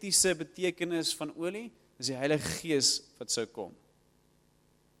profetiese betekenis van olie? Dis die Heilige Gees wat sou kom.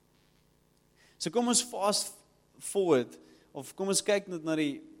 So kom ons fast forward, of kom ons kyk net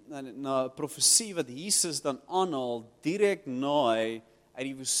na profesie wat Jesus dan aanhaal, direk na hy uit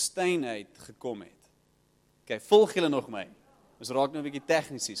die woestyn uit gekom het. Okay, volg julle nog my? Ons raak nou 'n bietjie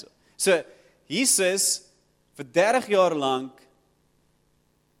tegnies hierso. So, Jesus, vir 30 jaar lank,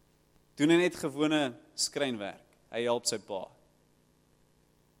 doen hy net gewone skrynwerk. Hy help sy pa.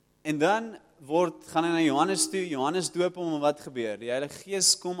 En dan gaan hy na Johannes toe, Johannes doop hom, en wat gebeur? Die Heilige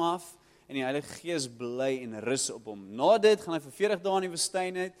Gees kom af, en die Heilige Gees bly en rus op hom. Na dit gaan hy vir 40 dae in die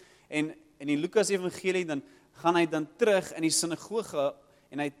woestyn uit, en in die Lukas Evangelie, dan gaan hy dan terug in die sinagoge,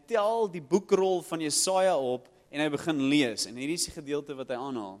 en hy tel die boekrol van Jesaja op, en hy begin lees, en hierdie is die gedeelte wat hy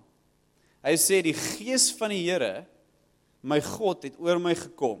aanhaal. Hy sê, die Gees van die Here, my God, het oor my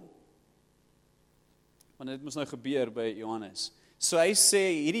gekom. Want dit moes nou gebeur by Johannes. So hy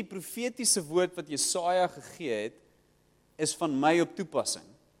sê, hierdie profetiese woord wat Jesaja gegee het, is van my op toepassing.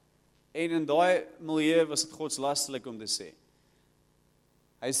 En in daai milieu was dit godslastelik om te sê.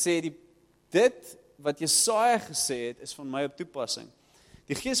 Hy sê, dit wat Jesaja gesê het, is van my op toepassing.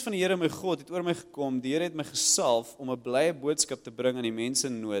 Die Gees van die Here my God het oor my gekom, die Here het my gesalf om 'n blye boodskap te bring aan die mense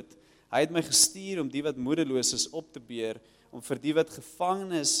in nood. Hy het my gestuur om die wat moedeloos is op te beer, om vir die wat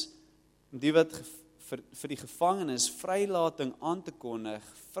gevangenes, vir die gevangenes vrylating aan te kondig,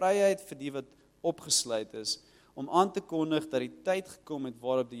 vryheid vir die wat opgesluit is, om aan te kondig dat die tyd gekom het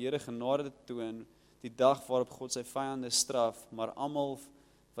waarop die Here genade toon, die dag waarop God sy vyande straf, maar almal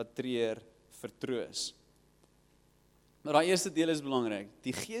wat treur vertroos. Maar daai eerste deel is belangrik.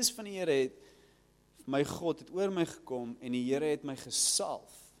 Die Gees van die Here het, my God het oor my gekom, en die Here het my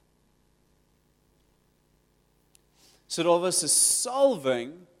gesalf. So daar was 'n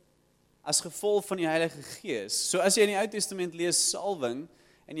salwing as gevolg van die Heilige Gees. So as jy in die Ou Testament lees salwing,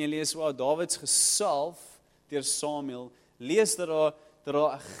 en jy lees, wow, Dawids gesalf deur Samuel, lees dat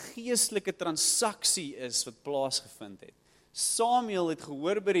daar 'n geestelike transaksie is wat plaasgevind het. Samuel het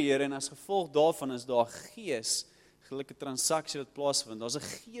gehoor by die Here, en as gevolg daarvan is daar 'n geestelike transaksie wat plaasvind. Daar's 'n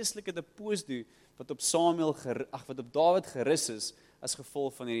geestelike deposito wat op wat op Dawid gerus is as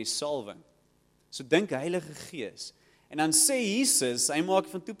gevolg van hierdie salwing. So dink Heilige Gees. En dan sê Jesus, hy maak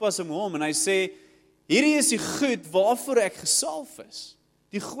van toepassing hom, en hy sê, hierdie is die goed waarvoor ek gesalf is.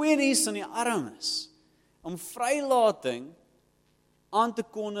 Die goeie nuus aan die armes, om vrylating aan te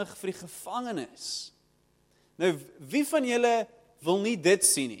kondig vir die gevangenes. Nou, wie van julle wil nie dit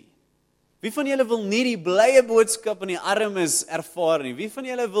sien nie? Wie van julle wil nie die blye boodskap aan die armes ervaar nie? Wie van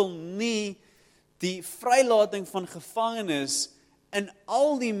julle wil nie die vrylating van gevangenes in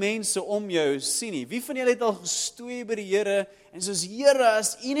al die mense om jou sien nie? Wie van julle het al gestoei by die Here en soos, Here,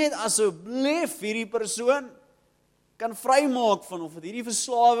 as U net asseblief hierdie persoon kan vrymaak van of dit hierdie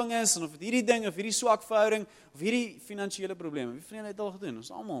verslawing is, en of dit hierdie ding, of hierdie swak verhouding, of hierdie finansiële probleme. Wie van julle het al gedoen?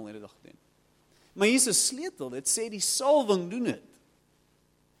 Ons almal het dit al gedoen. Maar Jesus sleutel, dit sê die salwing doen dit.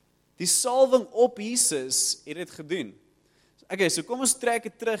 Die salwing op Jesus het dit gedoen. Okay, so kom ons trek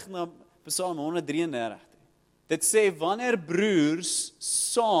dit terug na Psalm 133. Dit sê, wanneer broers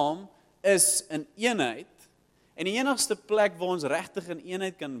saam is in eenheid, en die enigste plek waar ons regtig in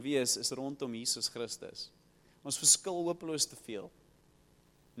eenheid kan wees, is rondom Jesus Christus. Ons verskil hopeloos te veel.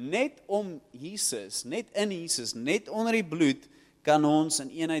 Net om Jesus, net in Jesus, net onder die bloed, kan ons in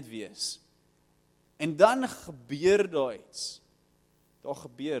eenheid wees. En dan gebeur daar iets. Daar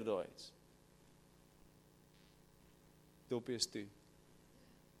gebeur daar iets. Dopie is toe.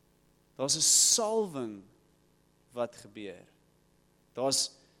 Daar's 'n salwing wat gebeur.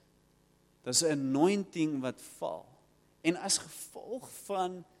 Daar's 'n anointing wat val. En as gevolg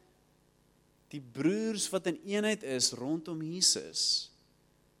van die broers wat in eenheid is rondom Jesus,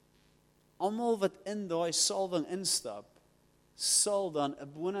 almal wat in daai salwing instap, sal dan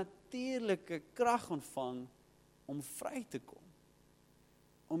 'n bonatuurlike krag ontvang om vry te kom.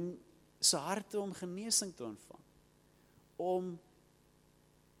 Om sy harte om genesing te ontvang. Om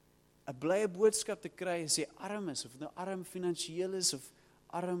 'n blye boodskap te kry as jy arm is, of nou arm finansiëel is, of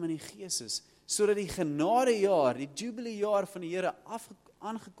arm in die gees is, sodat die genadejaar, die jubileejaar van die Here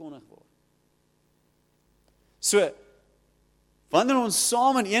aangekondig word. So, wanneer ons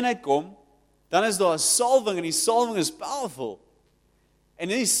saam in eenheid kom, dan is daar 'n salwing, en die salwing is powerful. En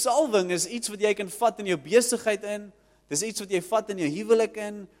die salwing is iets wat jy kan vat in jou besigheid in, dis iets wat jy vat in jou huwelik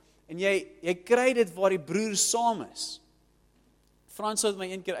in, en jy kry dit waar die broers saam is. Frans het my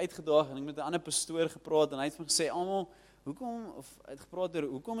een keer uitgedaag, en ek met 'n ander pastoor gepraat, en hy het vir my gesê, almal,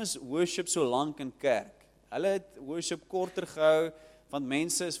 hoekom is worship so lank in kerk? Hulle het worship korter gehou, want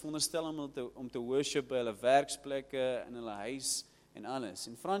mense is veronderstel om te worship by hulle werksplekke, in hulle huis, en alles.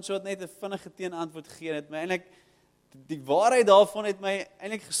 En Fransjo het net 'n vinnige teenantwoord gegee, het my eintlik die waarheid daarvan het my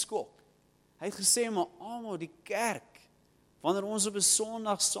eintlik geskok. Hy het gesê, maar almal die kerk, wanneer ons op 'n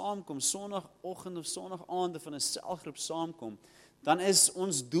Sondag saamkom, Sondagoggend of Sondagaand van 'n selgroep saamkom, dan is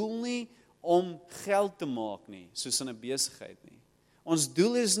ons doel nie om geld te maak nie, soos in 'n besigheid nie. Ons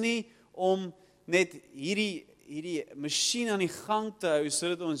doel is nie om net hierdie masjien aan die gang te hou,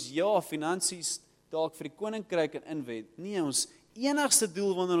 sodat ons finansies dalk vir die koninkryk kan inwet. Nee, ons enigste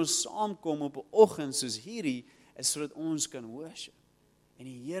doel wanneer ons saamkom op 'n oggend soos hierdie, is sodat ons kan worship, en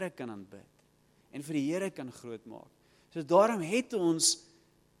die Here kan aanbid, en vir die Here kan groot maak. So daarom het ons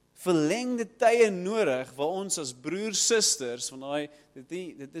verlengde tye nodig, waar ons as broers, susters, van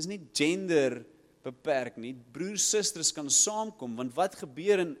dit is nie gender beperk nie, broers, susters kan saamkom, want wat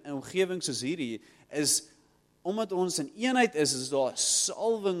gebeur in 'n omgewing soos hierdie, is, omdat ons in eenheid is daar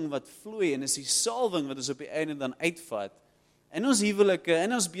salwing wat vloei, en is die salwing wat ons op die einde dan uitvat, in ons huwelike,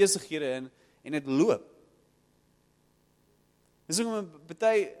 in ons besighede, en dit loop. Dis ook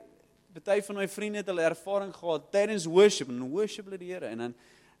party van my vriende het hulle ervaring gehad, tydens worship, en worship hulle die Here, en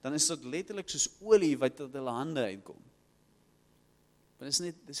dan is dit letterlik soos olie wat uit hulle hande uitkom. Maar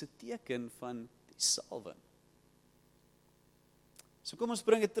dis 'n teken van die salwing. So kom ons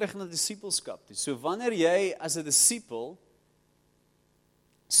bring dit terug na disipelskap toe. So wanneer jy as 'n disipel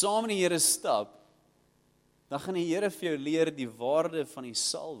saam met die Here stap, dan gaan die Here vir jou leer die waarde van die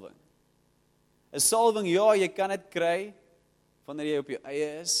salwing. 'n Salwing, jy kan dit kry wanneer jy op jou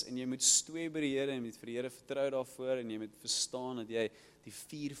eie is, en jy moet stoei by die Here, en jy moet vir die Here vertrou daarvoor, en jy moet verstaan dat jy die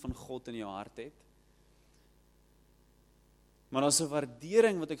vuur van God in jou hart het. Maar daar's 'n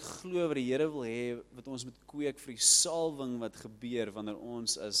waardering wat ek glo wat die Here wil hê, wat ons moet kweek vir die salwing wat gebeur wanneer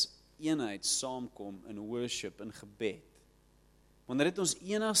ons as eenheid saamkom in worship, in gebed. Wanneer dit ons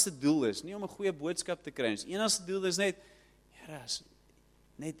enigste doel is, nie om 'n goeie boodskap te kry, ons enigste doel is net, Here,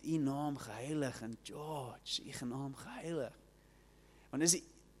 net U naam geheilig, en George, U naam geheilig. Want dis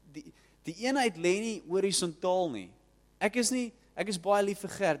die eenheid lê nie horisontaal nie. Ek is baie lief vir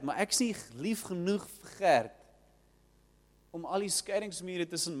Gert, maar ek is nie lief genoeg vir Gert om al die skeidingsmure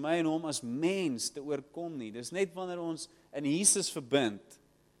tussen my en hom as mens te oorkom nie. Dis net wanneer ons in Jesus verbind,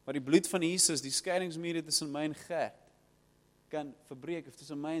 waar die bloed van Jesus die skeidingsmure tussen my en Gert kan verbreek, of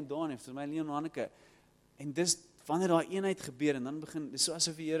tussen my en Daan, of tussen my en Leon en Hanneke. En dis wanneer daar eenheid gebeur, en dan begin, dis so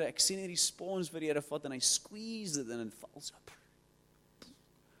asof die Here, ek sien hierdie spons wat die Here vat, en hy squeeze dit, en dit val so.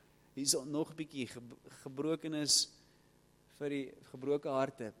 Hier is nog 'n bietjie gebrokenis vir die gebroke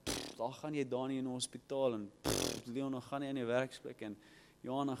harte. Daar gaan jy Dani in die hospitaal, en Leon, dan gaan jy in die werksplek, en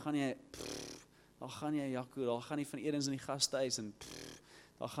Johan, dan gaan jy, daar gaan jy Jaco, daar gaan jy van Edens in die gastehuis, en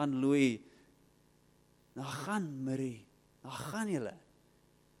daar gaan Louis, daar gaan Marie, daar gaan julle.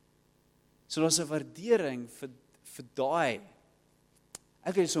 So daar's 'n waardering vir daai.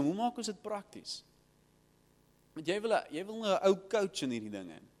 Okay, so hoe maak ons dit prakties? Want jy wil 'n ou coach in hierdie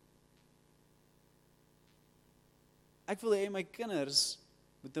dinge. Ek wil hê my kinders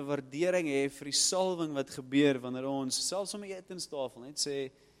moet 'n waardering hê vir die salwing wat gebeur wanneer ons, selfs om die etenstafel, net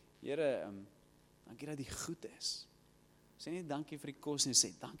sê, Here, dankie dat U goed is. Sê nie dankie vir die kos nie,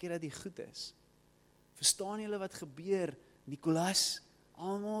 sê dankie dat U goed is. Verstaan julle wat gebeur? Nicolas,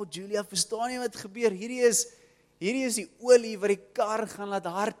 almal, Julia, verstaan jy wat gebeur? Hierdie is die olie wat die kar gaan laat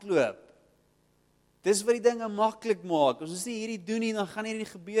hardloop. Dis wat die dinge maklik maak. As ons nie hierdie doen nie, dan gaan hierdie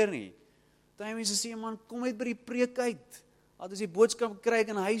gebeur nie. Daai mense sê, man, kom uit by die preek uit. Laat ons die boodskap kry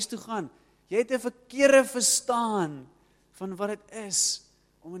en huis toe gaan. Jy het 'n verkeerde verstaan van wat dit is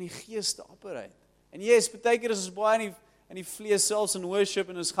om in die gees te operate. En baie keer is ons baie in die vlees, selfs in worship,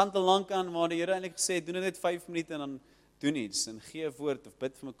 en ons gaan te lank aan, waar die Here eintlik gesê het, doen dit net 5 minute en dan doen iets, en gee 'n woord of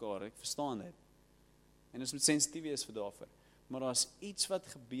bid vir mekaar. Ek verstaan dit. En ons moet sensitief wees vir daarvoor. Maar daar's iets wat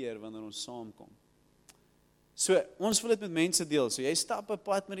gebeur wanneer ons saamkom. So, ons wil dit met mense deel. So jy stap 'n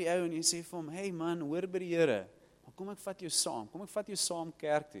pad met die ou en jy sê vir hom, hey man, hoor by die Here. Maar kom ek vat jou saam. Kom ek vat jou saam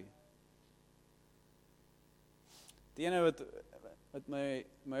kerk toe. Die ene wat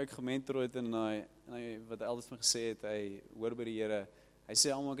my ook gementor het, en hy wat elders van gesê het, hy hoor by die Here. Hy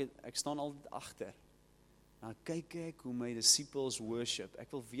sê almal, ek staan altyd agter. Nou kyk ek hoe my disciples worship.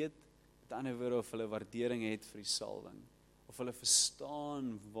 Ek wil weet, met ander woorde, of hulle waardering het vir die salwing, of hulle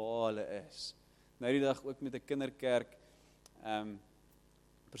verstaan waar hulle is. Nou die dag ook met 'n kinderkerk,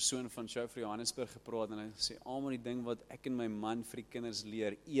 persoon van Sjouwvry Johannesburg gepraat, en hy sê, almal die ding wat ek en my man vir die kinders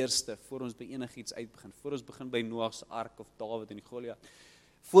leer, eerste, voor ons by enigiets uitbegin, voor ons begin by Noag se ark, of Dawid en die Goliat,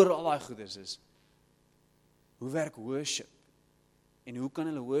 voor al daai goeders is, hoe werk worship? En hoe kan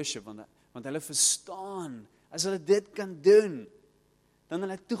hulle worship? Want hulle verstaan, as hulle dit kan doen, dan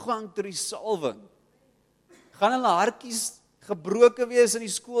hulle toegang tot die salwing. Gaan hulle hartjies gebroken wees in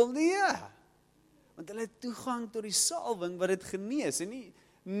die skool? Nee. Want hulle het toegang tot die salwing wat dit genees. En nie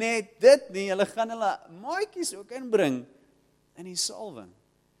net dit nie, hulle gaan hulle maatjies ook inbring in die salwing.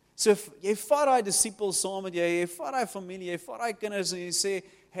 So jy vat daai disippels saam met jy vat daai familie, jy vat daai kinders en jy sê,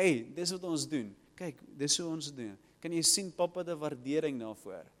 hey, dis wat ons doen. Kyk, dis hoe ons doen. Kan jy sien, papa het 'n waardering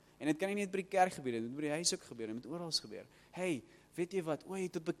daarvoor. En dit kan nie net by die kerk gebeur, dit moet by die huis ook gebeur, dit moet oral gebeur. Hey, weet jy wat? O, jy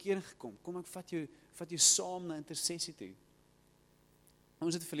het tot bekering gekom. Kom ek vat jou saam na intersessie toe.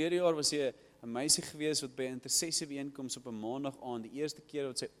 Ons het verlede jaar was jy 'n meisie gewees wat by 'n intersessie byeenkoms op 'n maandag aand, die eerste keer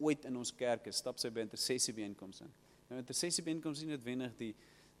wat sy ooit in ons kerk is, stap sy by 'n intersessie byeenkoms in. Nou intersessie byeenkoms is nie noodwendig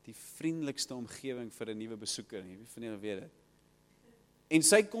die vriendelikste omgewing vir 'n nuwe besoeker nie. Wie van julle weet dit? En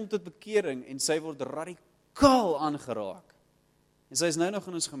sy kom tot bekering en sy word radikaal aangeraak. En sy is nou nog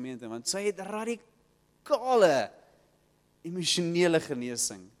in ons gemeente want sy het radikale emosionele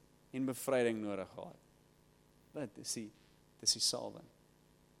genesing en bevryding nodig gehad. Dit is die salwing.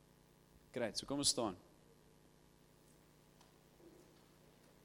 Great, so kom ons staan.